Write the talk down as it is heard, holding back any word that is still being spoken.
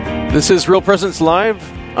This is Real Presence Live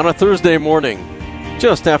on a Thursday morning.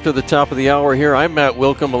 Just after the top of the hour here, I'm Matt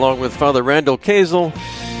Wilkham along with Father Randall Kazel,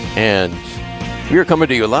 and we are coming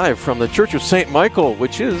to you live from the Church of St. Michael,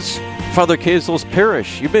 which is Father Kazel's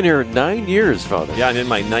parish. You've been here 9 years, Father. Yeah, I'm in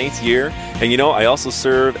my 9th year. And I also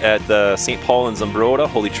serve at the St. Paul in Zumbrota,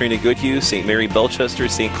 Holy Trinity Goodhue, St. Mary Belchester,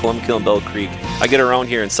 St. Columkille and Bell Creek. I get around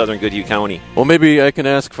here in southern Goodhue County. Well, maybe I can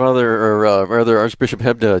ask Father, or rather Archbishop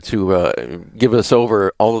Hebda, to give us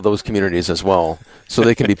over all of those communities as well, so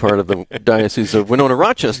they can be part of the Diocese of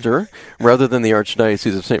Winona-Rochester rather than the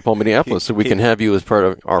Archdiocese of St. Paul, Minneapolis, so we can have you as part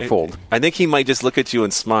of our fold. I think he might just look at you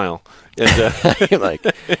and smile. And, that's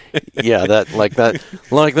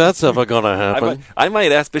never gonna happen. I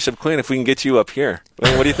might ask Bishop Quinn if we can get you up here.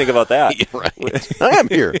 What do you think about that? Right. I am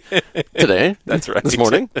here today. That's right. This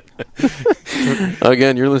morning.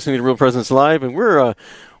 Again, you're listening to Real Presence Live, and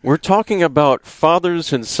we're talking about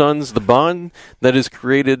fathers and sons, the bond that is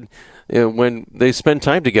created when they spend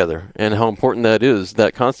time together, and how important that is,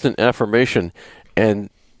 that constant affirmation, and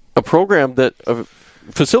a program that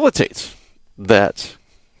facilitates that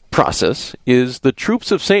process is the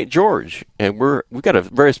Troops of St. George, and we've got a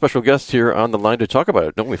very special guest here on the line to talk about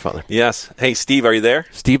it, don't we, Father? Yes. Hey, Steve, are you there?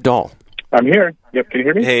 Steve Dahl. I'm here. Yep, can you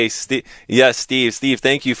hear me? Hey, Steve. Yes, Steve. Steve,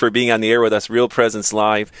 thank you for being on the air with us, Real Presence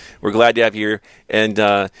Live. We're glad to have you here.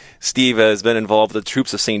 And Steve has been involved with the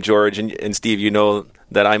Troops of St. George, and Steve, you know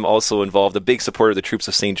that I'm also involved, a big supporter of the Troops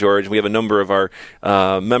of St. George. We have a number of our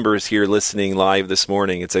members here listening live this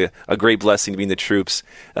morning. It's a great blessing to be in the Troops.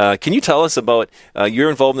 Can you tell us about your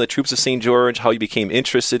involvement in the Troops of St. George, how you became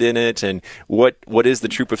interested in it, and what is the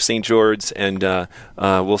Troop of St. George? And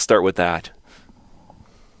we'll start with that.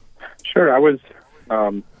 Sure. I was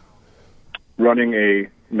running a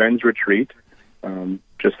men's retreat,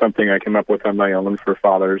 just something I came up with on my own for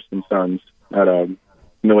fathers and sons at a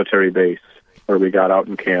military base, where we got out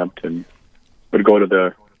and camped and would go to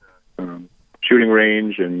the shooting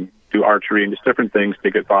range and do archery and just different things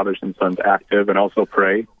to get fathers and sons active and also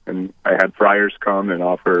pray. And I had friars come and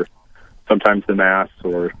offer sometimes the Mass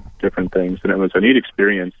or different things, and it was a neat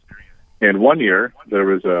experience. And one year, there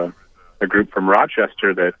was a group from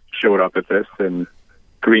Rochester that showed up at this in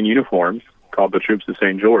green uniforms called the Troops of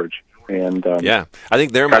St. George. And I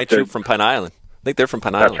think they're my troop from Pine Island. I think they're from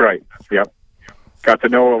Pine Island. That's right. Yep. Got to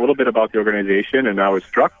know a little bit about the organization, and I was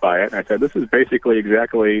struck by it. And I said, this is basically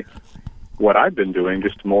exactly what I've been doing,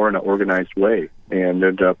 just more in an organized way. And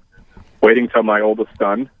ended up waiting till my oldest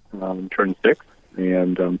son turned 6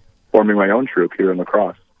 and forming my own troop here in La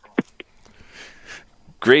Crosse.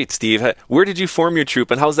 Great, Steve. Where did you form your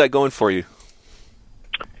troop, and how's that going for you?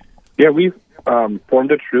 Yeah, we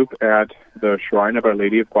formed a troop at the Shrine of Our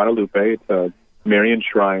Lady of Guadalupe. It's a Marian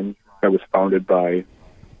shrine that was founded by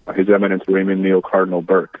His Eminence Raymond Neal Cardinal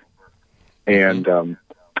Burke. And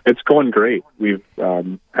it's going great. We've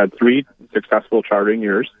had 3 successful chartering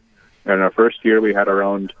years. And in our first year, we had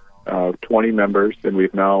around 20 members, and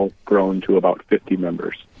we've now grown to about 50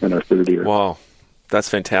 members in our 3rd year. Wow. That's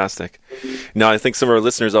fantastic. Now, I think some of our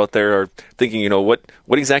listeners out there are thinking, what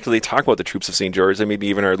exactly they talk about the Troops of St. George. They maybe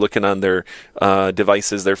even are looking on their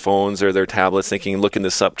devices, their phones, or their tablets, looking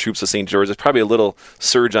this up, Troops of St. George. There's probably a little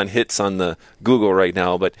surge on hits on the Google right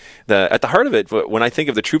now. But at the heart of it, when I think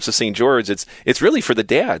of the Troops of St. George, it's really for the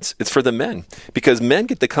dads. It's for the men. Because men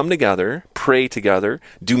get to come together, pray together,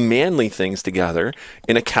 do manly things together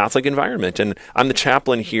in a Catholic environment. And I'm the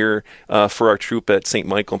chaplain here for our troop at St.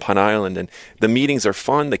 Michael in Pine Island. And the meetings are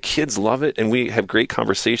fun. The kids love it, and we have great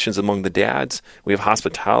conversations among the dads. We have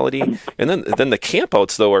hospitality, and then the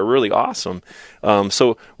campouts though are really awesome.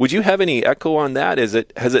 So, would you have any echo on that?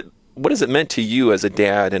 What has it meant to you as a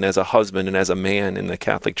dad and as a husband and as a man in the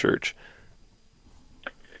Catholic Church?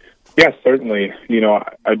 Yes, certainly.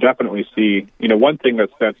 I definitely see. One thing that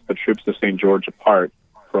sets the Troops of St. George apart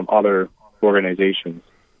from other organizations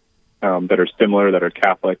that are similar, that are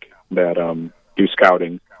Catholic, that do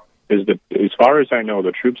scouting, is that, as far as I know,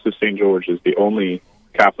 the Troops of St. George is the only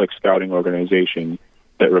Catholic scouting organization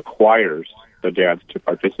that requires the dads to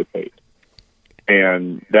participate.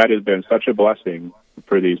 And that has been such a blessing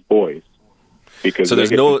for these boys, because so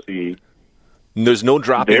there's no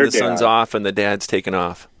dropping the sons off and the dads taking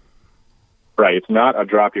off. Right. It's not a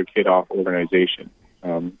drop your kid off organization.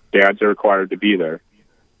 Dads are required to be there.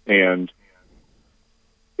 And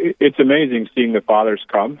it's amazing seeing the fathers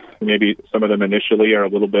come. Maybe some of them initially are a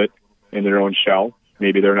little bit in their own shell.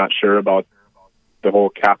 Maybe they're not sure about the whole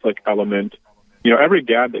Catholic element. Every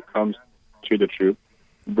dad that comes to the troop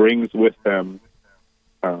brings with them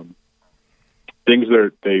things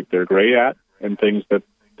they're great at and things that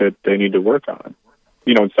they need to work on.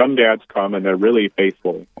 Some dads come and they're really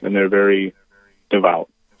faithful and they're very devout.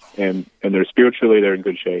 and they're spiritually, they're in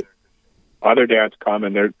good shape. Other dads come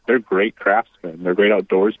and they're great craftsmen, they're great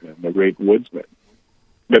outdoorsmen, they're great woodsmen.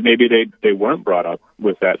 But maybe they weren't brought up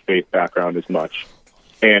with that faith background as much.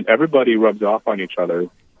 And everybody rubs off on each other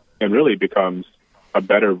and really becomes a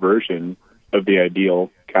better version of the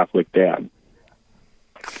ideal Catholic dad.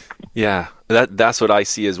 Yeah, that's what I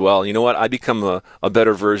see as well. You know what? I become a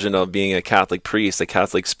better version of being a Catholic priest, a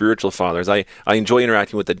Catholic spiritual father. I enjoy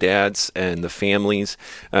interacting with the dads and the families.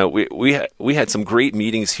 We had some great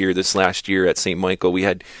meetings here this last year at St. Michael. We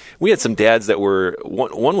had some dads that were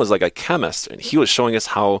one was like a chemist, and he was showing us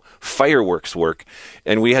how fireworks work.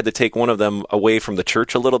 And we had to take one of them away from the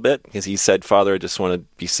church a little bit because he said, "Father, I just want to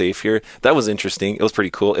be safe here." That was interesting. It was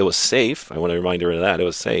pretty cool. It was safe. I want to remind her of that. It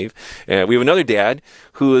was safe. We have another dad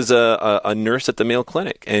who is a nurse at the Mayo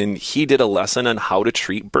Clinic, and he did a lesson on how to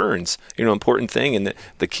treat burns. Important thing, and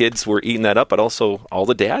the kids were eating that up, but also all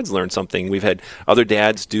the dads learned something. We've had other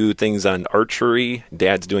dads do things on archery,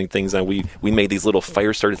 dads doing things on, we made these little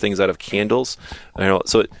fire starter things out of candles.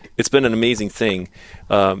 So it's been an amazing thing.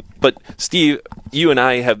 But Steve, you and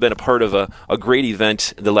I have been a part of a great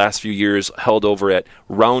event the last few years held over at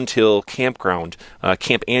Round Hill Campground,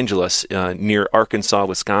 Camp Angelus, near Arkansas,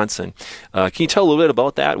 Wisconsin. Can you tell a little bit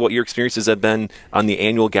about that, what your experiences have been on the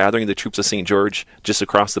annual gathering of the Troops of St. George just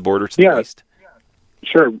across the border to the east?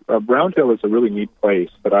 Sure. Round Hill is a really neat place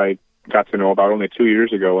that I got to know about only 2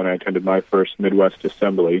 years ago when I attended my first Midwest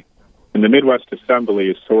Assembly. And the Midwest Assembly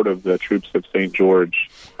is sort of the Troops of St. George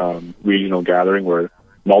regional gathering where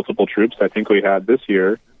multiple troops, I think we had this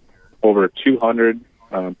year over 200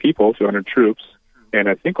 people, 200 troops, and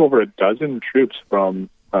I think over a dozen troops from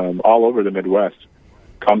all over the Midwest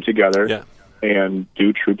come together and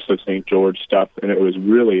do Troops of St. George stuff, and it was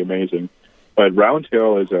really amazing. But Round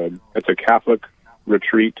Hill it's a Catholic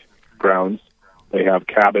retreat grounds. They have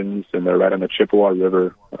cabins, and they're right on the Chippewa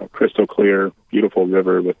River, crystal clear, beautiful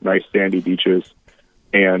river with nice sandy beaches.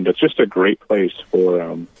 And it's just a great place for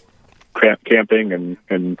camping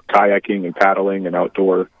and kayaking and paddling and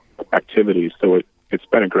outdoor activities. So it's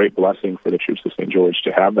been a great blessing for the Troops of St. George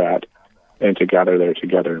to have that and to gather there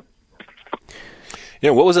together.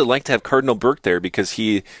 What was it like to have Cardinal Burke there? Because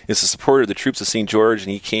he is a supporter of the Troops of St. George, and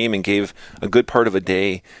he came and gave a good part of a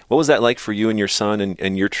day. What was that like for you and your son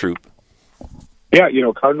and your troop? Yeah,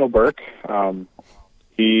 Cardinal Burke,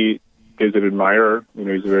 he is an admirer.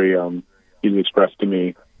 He's very, he's expressed to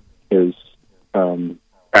me his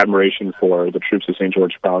admiration for the Troops of St.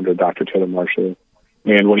 George founder, Dr. Taylor Marshall.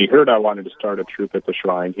 And when he heard I wanted to start a troop at the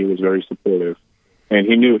shrine, he was very supportive. And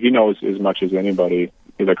he knows as much as anybody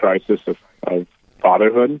the crisis of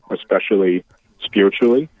fatherhood, especially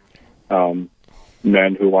spiritually.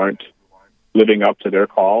 Men who aren't living up to their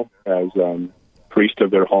call as priest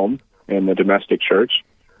of their home in the domestic church.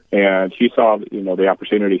 And he saw, the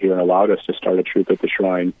opportunity here and allowed us to start a troop at the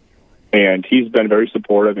shrine. And he's been very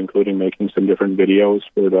supportive, including making some different videos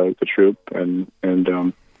for the troop. And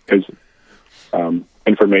his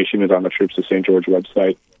information is on the Troops of St. George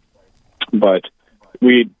website. But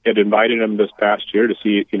we had invited him this past year to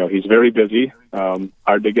see, he's very busy,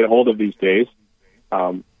 hard to get a hold of these days.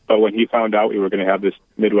 But when he found out we were going to have this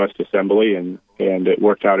Midwest Assembly and it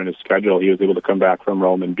worked out in his schedule, he was able to come back from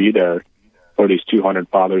Rome and be there for these 200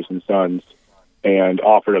 fathers and sons and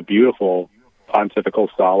offered a beautiful pontifical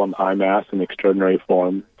solemn high mass in extraordinary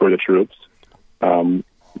form for the troops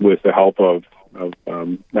with the help of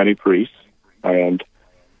many priests and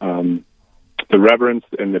the reverence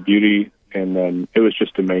and the beauty. And then it was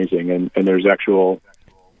just amazing. And there's actual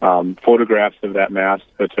photographs of that mass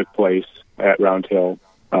that took place at Round Hill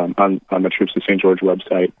on the Troops of St. George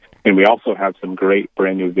website. And we also have some great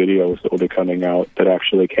brand new videos that will be coming out that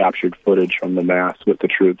actually captured footage from the mass with the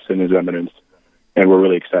troops and His Eminence. And we're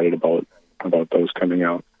really excited about those coming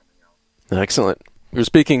out. Excellent. We're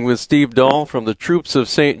speaking with Steve Dahl from the Troops of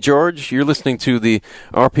St. George. You're listening to the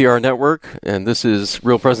RPR Network, and this is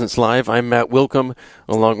Real Presence Live. I'm Matt Wilkham,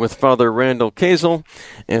 along with Father Randall Kazel.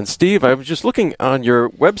 And Steve, I was just looking on your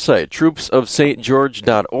website,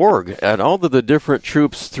 troopsofstgeorge.org, at all of the different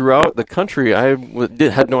troops throughout the country. I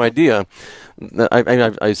had no idea.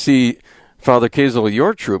 I see, Father Kazel,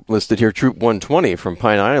 your troop listed here, Troop 120 from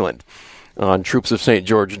Pine Island, on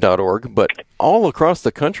troopsofstgeorge.org, but all across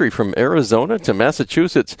the country from Arizona to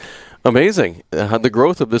Massachusetts. Amazing, the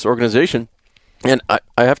growth of this organization. And I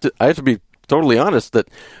have to be totally honest that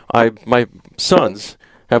my sons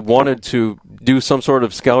have wanted to do some sort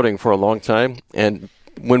of scouting for a long time, and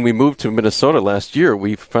when we moved to Minnesota last year,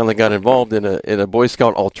 we finally got involved in a Boy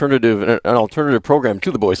Scout alternative, an alternative program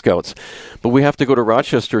to the Boy Scouts. But we have to go to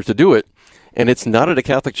Rochester to do it, and it's not at a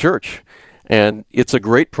Catholic church. And it's a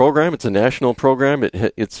great program. It's a national program.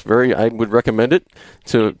 I would recommend it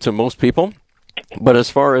to most people. But as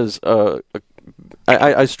far as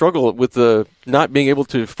I struggle with the not being able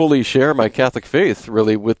to fully share my Catholic faith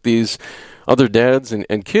really with these other dads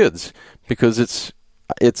and kids, because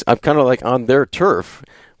I'm kind of like on their turf.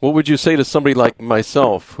 What would you say to somebody like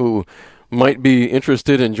myself who might be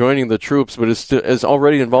interested in joining the troops, but is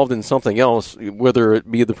already involved in something else, whether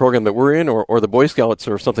it be the program that we're in or the Boy Scouts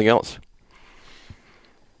or something else?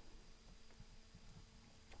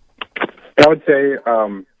 I would say,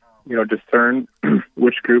 discern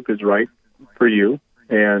which group is right for you.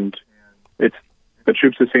 And the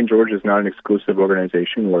Troops of St. George is not an exclusive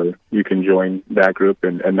organization where you can join that group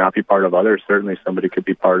and not be part of others. Certainly somebody could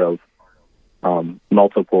be part of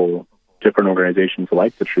multiple different organizations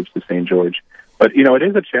like the Troops of St. George. But, it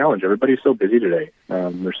is a challenge. Everybody's so busy today.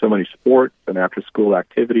 There's so many sports and after-school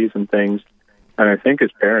activities and things. And I think as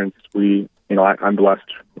parents, I'm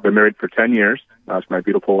blessed. I've been married for 10 years. It's my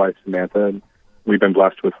beautiful wife, Samantha, and we've been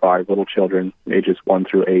blessed with 5 little children, ages 1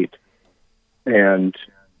 through 8. And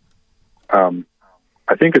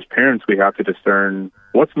I think as parents, we have to discern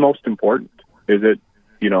what's most important. Is it,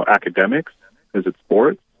 academics? Is it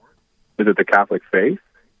sports? Is it the Catholic faith?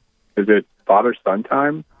 Is it father-son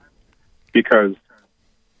time? Because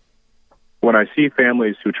when I see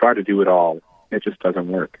families who try to do it all, it just doesn't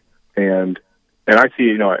work. And I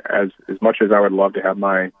see, as much as I would love to have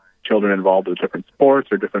my children involved with different sports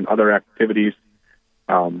or different other activities,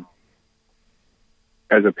 as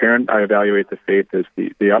a parent, I evaluate the faith as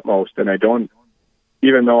the utmost, and I don't,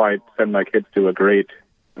 even though I send my kids to a great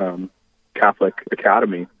Catholic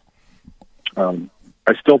academy,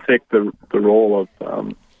 I still take the role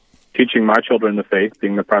of teaching my children the faith,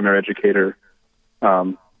 being the primary educator,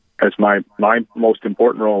 as my most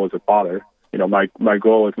important role as a father. My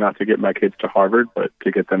goal is not to get my kids to Harvard, but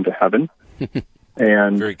to get them to heaven.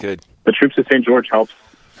 And very good. The Troops of St. George helps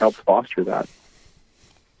foster that.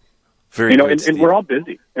 Very good, and Steve. we're all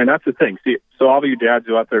busy, and that's the thing. See, so all of you dads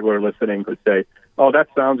who out there who are listening would say, "Oh, that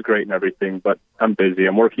sounds great and everything, but I'm busy.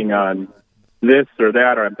 I'm working on this or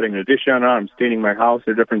that, or I'm putting an addition on, or I'm staining my house,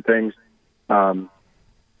 or different things."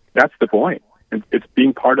 That's the point. It's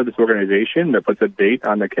being part of this organization that puts a date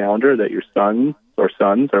on the calendar that your sons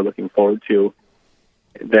are looking forward to,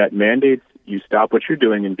 that mandates you stop what you're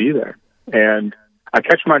doing and be there. And I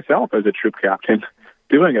catch myself as a troop captain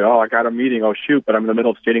doing it. Oh, I got a meeting. Oh, shoot, but I'm in the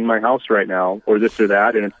middle of staining my house right now, or this or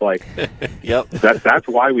that. And it's like, yep. That's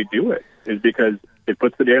why we do it, is because it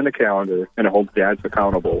puts the day on the calendar and it holds dads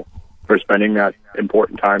accountable for spending that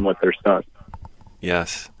important time with their son.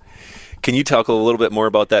 Yes. Can you talk a little bit more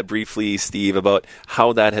about that briefly, Steve, about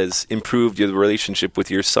how that has improved your relationship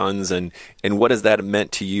with your sons, and what has that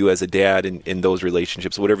meant to you as a dad in those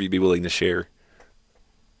relationships, whatever you'd be willing to share?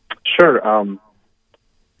 Sure.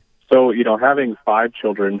 So, having 5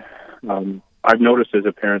 children, I've noticed as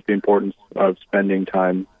a parent the importance of spending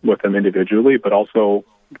time with them individually, but also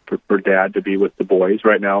for dad to be with the boys.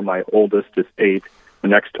 Right now, my oldest is 8. The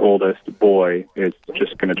next oldest boy is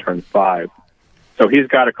just going to turn 5. So he's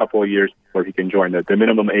got a couple of years before he can join. The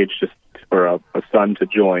minimum age just for a son to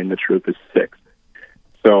join the troop is 6.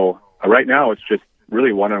 So right now it's just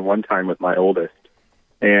really one-on-one time with my oldest.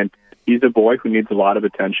 And he's a boy who needs a lot of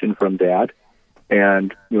attention from dad.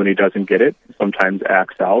 And when he doesn't get it, sometimes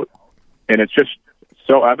acts out. And it's just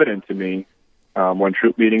so evident to me when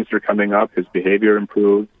troop meetings are coming up, his behavior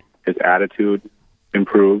improves, his attitude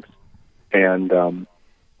improves. And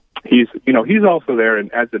he's also there.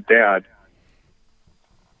 And as a dad,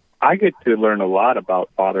 I get to learn a lot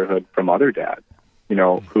about fatherhood from other dads,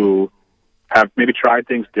 who have maybe tried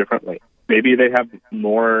things differently. Maybe they have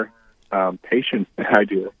more patience than I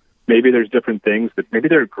do. Maybe there's different things that maybe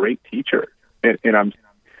they're a great teacher. And I'm,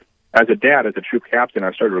 as a dad, as a troop captain,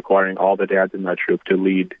 I started requiring all the dads in my troop to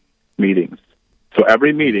lead meetings. So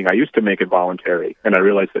every meeting, I used to make it voluntary, and I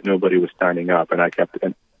realized that nobody was signing up, and I kept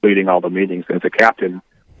leading all the meetings. And as a captain,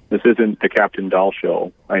 this isn't the Captain Doll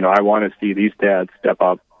show. I want to see these dads step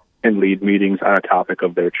up and lead meetings on a topic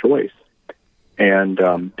of their choice. And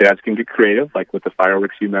dads can get creative, like with the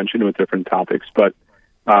fireworks you mentioned, with different topics. But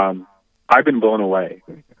I've been blown away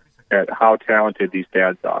at how talented these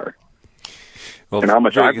dads are, and how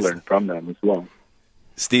much I've learned from them as well.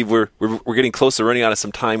 Steve, we're getting close to running out of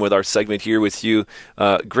some time with our segment here with you.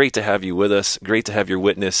 Great to have you with us. Great to have your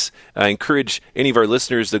witness. I encourage any of our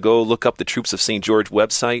listeners to go look up the Troops of St. George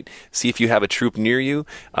website, see if you have a troop near you.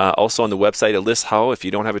 Also on the website, it lists how, if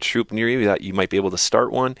you don't have a troop near you, that you might be able to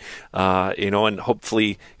start one. And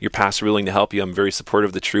hopefully your pastor willing to help you. I'm very supportive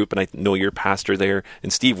of the troop, and I know your pastor there.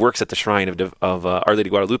 And Steve works at the shrine of Our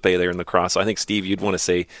Lady Guadalupe there in La Crosse. So I think, Steve, you'd want to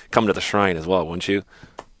say come to the shrine as well, wouldn't you?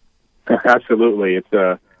 Absolutely. It's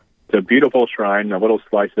a beautiful shrine, a little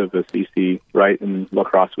slice of the CC right in La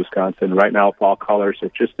Crosse, Wisconsin. Right now, fall colors are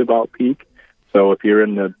just about peak. So if you're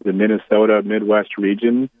in the Minnesota Midwest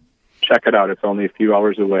region, check it out. It's only a few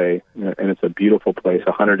hours away, and it's a beautiful place,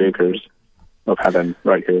 100 acres of heaven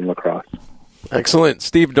right here in La Crosse. Excellent.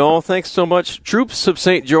 Steve Dahl, thanks so much.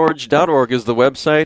 TroopsofStGeorge.org is the website.